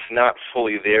because it's not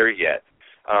fully there yet.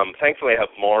 Thankfully, I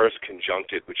have Mars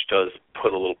conjuncted, which does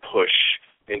put a little push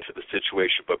into the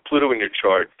situation. But Pluto in your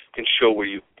chart can show where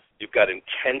you've got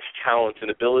intense talents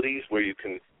and abilities, where you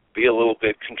can be a little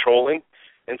bit controlling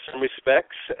in some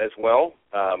respects as well.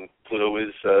 Pluto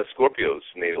is Scorpio's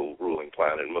natal ruling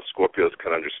planet, and most Scorpios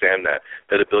can understand that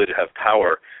ability to have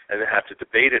power and then have to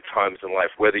debate at times in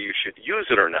life whether you should use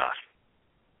it or not.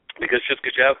 Because just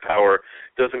because you have power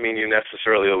doesn't mean you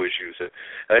necessarily always use it.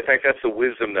 And I think that's the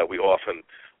wisdom that we often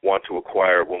want to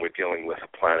acquire when we're dealing with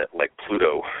a planet like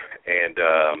Pluto, and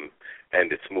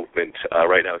its movement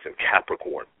right now is in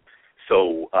Capricorn.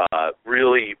 So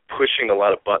really pushing a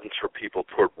lot of buttons for people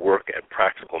toward work and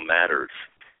practical matters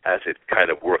as it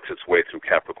kind of works its way through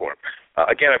Capricorn.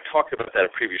 Again, I've talked about that in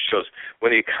previous shows.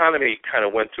 When the economy kind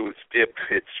of went through its dip,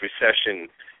 its recession,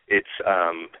 it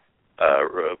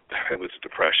was a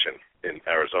depression in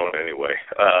Arizona anyway.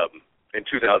 In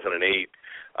 2008,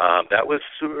 that was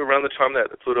around the time that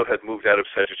Pluto had moved out of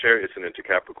Sagittarius and into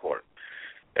Capricorn.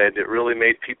 And it really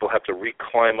made people have to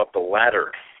re-climb up the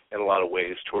ladder in a lot of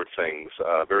ways toward things,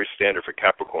 very standard for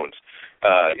Capricorns.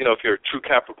 If you're a true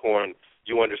Capricorn,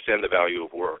 you understand the value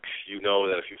of work. You know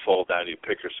that if you fall down, you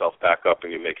pick yourself back up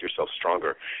and you make yourself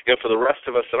stronger. For the rest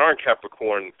of us that aren't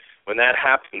Capricorn, when that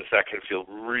happens, that can feel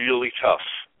really tough.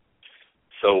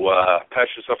 So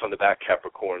pat yourself on the back,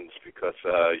 Capricorns, because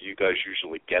you guys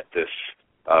usually get this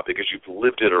because you've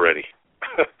lived it already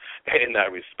in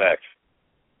that respect.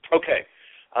 Okay,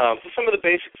 so some of the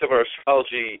basics of our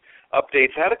astrology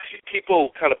updates. I had a few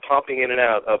people kind of popping in and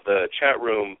out of the chat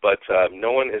room, but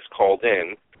no one has called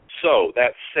in. So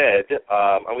that said,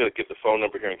 I'm going to give the phone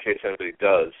number here in case anybody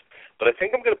does. But I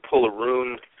think I'm going to pull a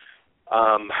rune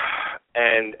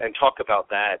and talk about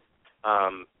that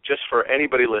just for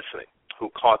anybody listening who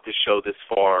caught this show this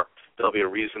far. There'll be a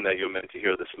reason that you're meant to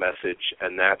hear this message,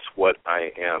 and that's what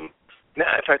I am. In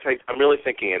fact, I'm really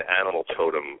thinking an animal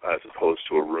totem as opposed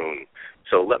to a rune.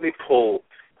 So let me pull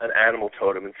an animal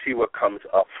totem and see what comes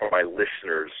up for my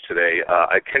listeners today.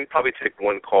 I can probably take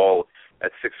one call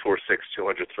at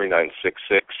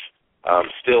 646-200-3966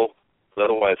 still, but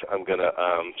otherwise I'm going to,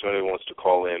 so anyone wants to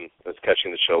call in that's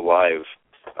catching the show live,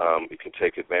 you can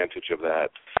take advantage of that.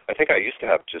 I think I used to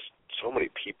have just so many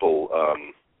people,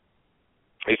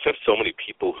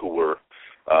 who were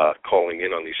calling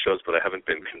in on these shows, but I haven't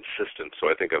been consistent, so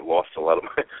I think I've lost a lot of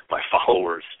my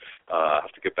followers. I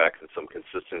have to get back to some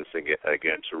consistency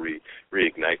again to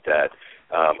reignite that.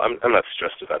 I'm not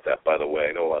stressed about that, by the way.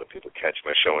 I know a lot of people catch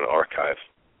my show in archive.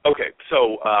 Okay,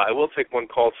 so I will take one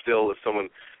call still if someone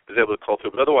is able to call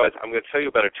through, but otherwise I'm going to tell you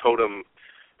about a totem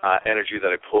energy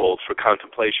that I pulled for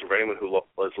contemplation for anyone who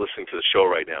is listening to the show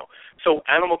right now. So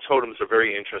animal totems are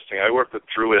very interesting. I work with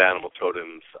Druid animal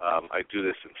totems. I do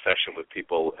this in session with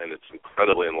people, and it's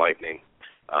incredibly enlightening.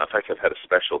 In fact, I've had a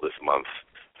special this month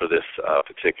for this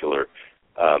particular,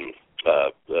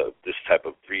 this type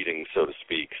of reading, so to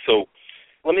speak. So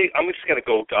I'm just going to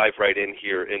go dive right in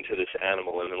here into this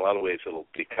animal, and in a lot of ways it'll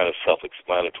be kind of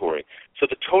self-explanatory. So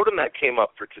the totem that came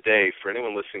up for today, for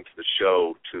anyone listening to the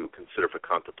show to consider for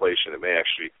contemplation, it may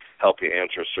actually help you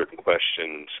answer certain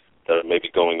questions that are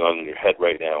maybe going on in your head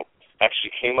right now,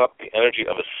 actually came up the energy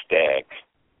of a stag.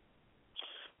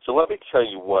 So let me tell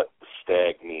you what the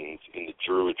stag means in the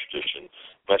Druid tradition.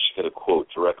 I'm actually going to quote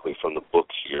directly from the book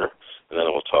here, and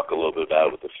then we'll talk a little bit about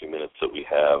it with the few minutes that we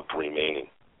have remaining.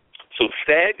 So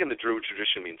stag in the Druid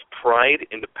tradition means pride,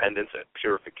 independence, and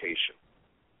purification.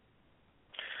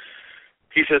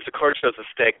 He says the card shows a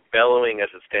stag bellowing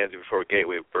as it stands before a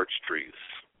gateway of birch trees.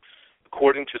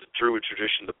 According to the Druid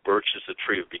tradition, the birch is the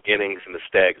tree of beginnings, and the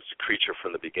stag is the creature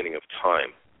from the beginning of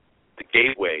time. The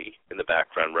gateway in the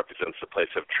background represents the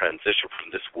place of transition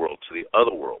from this world to the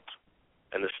other world,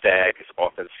 and the stag is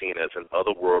often seen as an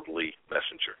otherworldly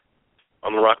messenger.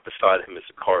 On the rock beside him is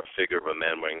a carved figure of a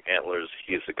man wearing antlers.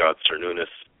 He is the god Cernunnos,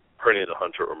 Hernia the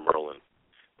hunter, or Merlin.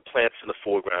 The plants in the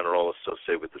foreground are all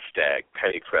associated with the stag.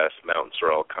 Pennycress, mountain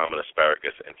sorrel, common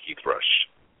asparagus, and heathrush.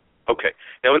 Okay.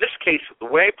 Now, in this case, the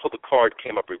way I pulled the card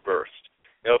came up reversed.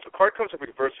 Now, if the card comes up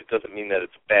reversed, it doesn't mean that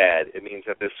it's bad. It means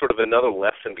that there's sort of another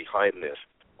lesson behind this.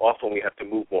 Often we have to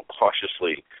move more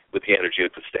cautiously with the energy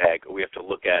of the stag. We have to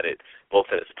look at it both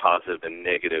in its positive and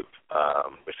negative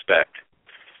respect.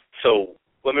 So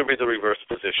let me read the reverse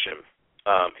position.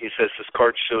 He says this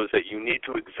card shows that you need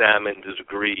to examine the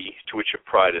degree to which your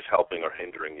pride is helping or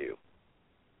hindering you.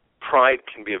 Pride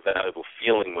can be a valuable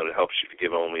feeling when it helps you to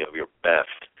give only of your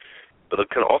best, but it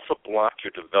can also block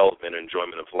your development and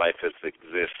enjoyment of life as it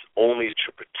exists only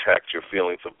to protect your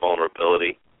feelings of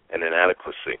vulnerability and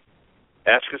inadequacy.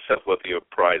 Ask yourself whether your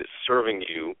pride is serving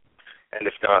you, and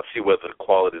if not, see whether the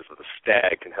qualities of the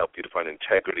stag can help you to find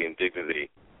integrity and dignity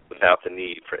without the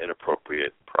need for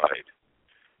inappropriate pride.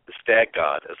 The stag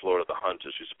god, as Lord of the Hunt,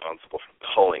 is responsible for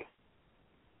culling,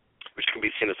 which can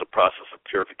be seen as a process of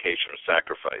purification or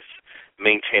sacrifice,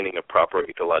 maintaining a proper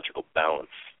ecological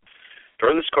balance.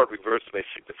 During this card, reverse may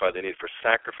signify the need for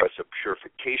sacrifice or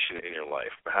purification in your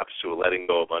life, perhaps to a letting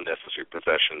go of unnecessary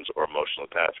possessions or emotional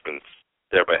attachments,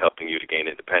 thereby helping you to gain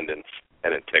independence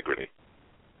and integrity.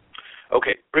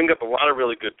 Okay, bring up a lot of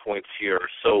really good points here.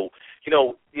 So,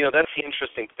 that's the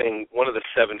interesting thing. One of the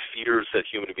 7 fears that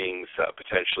human beings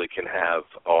potentially can have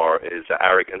is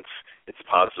arrogance, its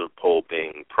positive pole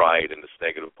being pride, and its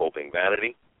negative pole being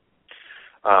vanity,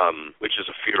 which is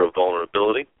a fear of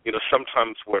vulnerability.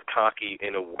 Sometimes we're cocky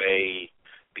in a way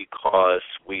because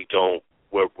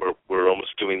we're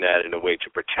almost doing that in a way to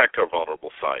protect our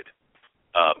vulnerable side.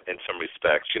 In some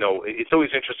respects. It's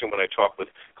always interesting when I talk with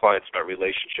clients about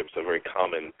relationships, a very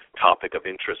common topic of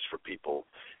interest for people,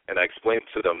 and I explain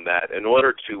to them that in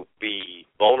order to be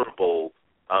vulnerable,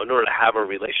 in order to have a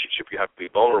relationship, you have to be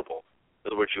vulnerable.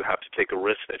 In other words, you have to take a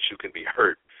risk that you can be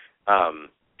hurt.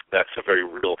 That's a very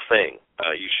real thing.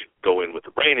 You should go in with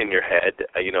the brain in your head,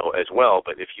 as well,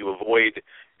 but if you avoid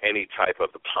any type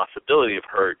of the possibility of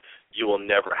hurt, you will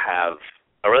never have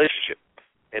a relationship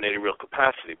in any real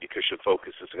capacity because your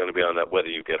focus is going to be on that whether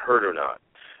you get hurt or not.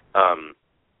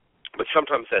 But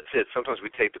sometimes that's it. Sometimes we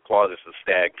take the qualities of the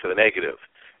stag to the negative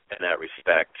in that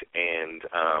respect, and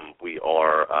we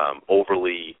are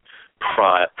overly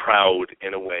proud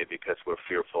in a way because we're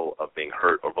fearful of being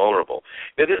hurt or vulnerable.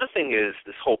 Now, the other thing is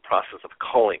this whole process of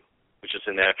culling, which is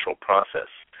a natural process.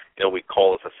 We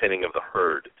call it the thinning of the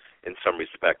herd in some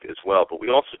respect as well, but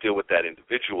we also deal with that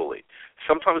individually.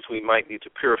 Sometimes we might need to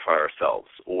purify ourselves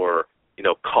or,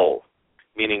 cull,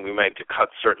 meaning we might need to cut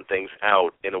certain things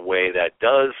out in a way that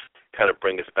does kind of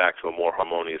bring us back to a more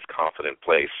harmonious, confident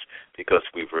place because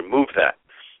we've removed that.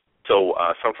 So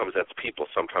sometimes that's people,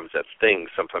 sometimes that's things,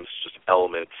 sometimes it's just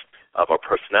elements of our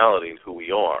personality and who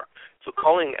we are. So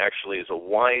culling actually is a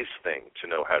wise thing to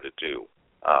know how to do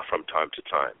from time to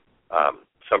time.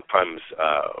 Sometimes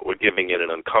we're giving in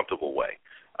an uncomfortable way,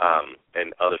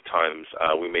 and other times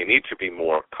we may need to be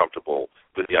more comfortable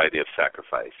with the idea of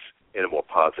sacrifice in a more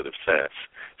positive sense.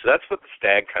 So that's what the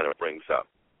stag kind of brings up.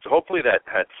 So hopefully that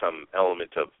had some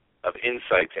element of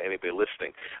insight to anybody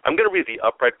listening. I'm going to read the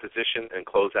upright position and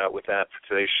close out with that for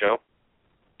today's show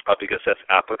because that's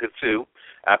applicative to.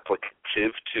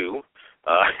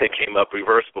 It came up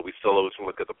reversed, but we still always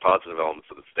look at the positive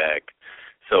elements of the stag.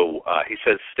 So he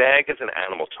says, stag as an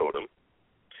animal totem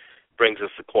brings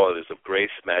us the qualities of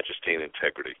grace, majesty, and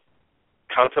integrity.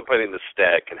 Contemplating the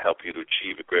stag can help you to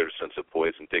achieve a greater sense of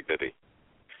poise and dignity.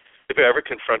 If you're ever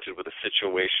confronted with a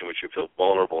situation in which you feel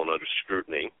vulnerable and under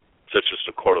scrutiny, such as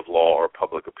a court of law or a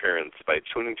public appearance, by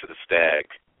tuning to the stag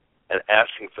and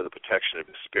asking for the protection of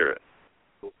your spirit,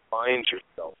 you'll find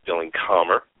yourself feeling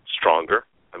calmer, stronger,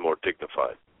 and more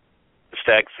dignified. The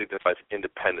stag signifies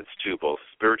independence, too, both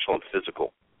spiritual and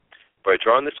physical. By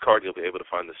drawing this card, you'll be able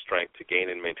to find the strength to gain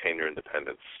and maintain your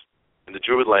independence. In the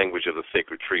Druid language of the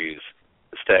sacred trees,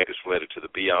 the stag is related to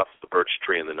the Beoth, the birch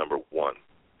tree, and the number 1.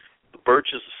 The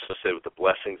birch is associated with the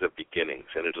blessings of beginnings,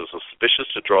 and it is auspicious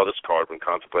to draw this card when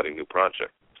contemplating new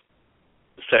projects.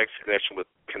 The stag's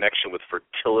connection with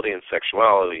fertility and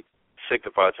sexuality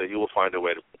signifies that you will find a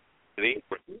way to bring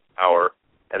power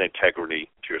and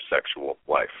integrity to your sexual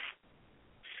life.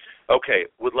 Okay,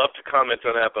 would love to comment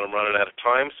on that, but I'm running out of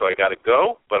time, so I got to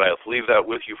go. But I'll leave that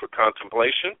with you for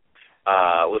contemplation.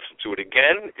 Listen to it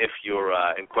again if you're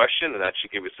in question, and that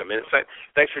should give you some insight.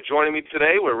 Thanks for joining me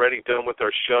today. We're already done with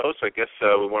our show, so I guess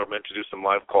we weren't meant to do some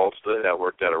live calls today. That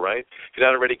worked out all right. If you're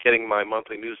not already getting my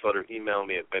monthly newsletter, email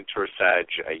me at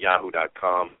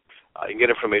venturasag@yahoo.com. You can get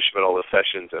information about all the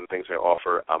sessions and things I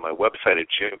offer on my website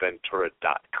at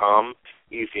jimventura.com.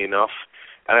 Easy enough.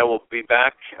 And I will be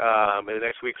back in the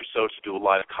next week or so to do a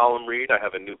live column read. I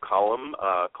have a new column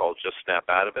called Just Snap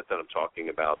Out of It that I'm talking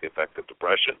about the effect of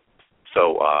depression.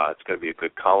 So it's going to be a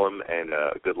good column and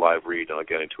a good live read, and I'll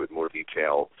get into it in more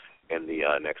detail in the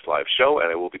next live show.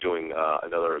 And I will be doing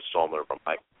another installment from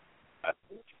my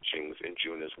teachings in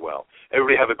June as well.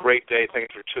 Everybody have a great day.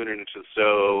 Thanks for tuning into the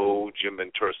show. Jim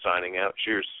Ventura signing out.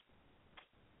 Cheers.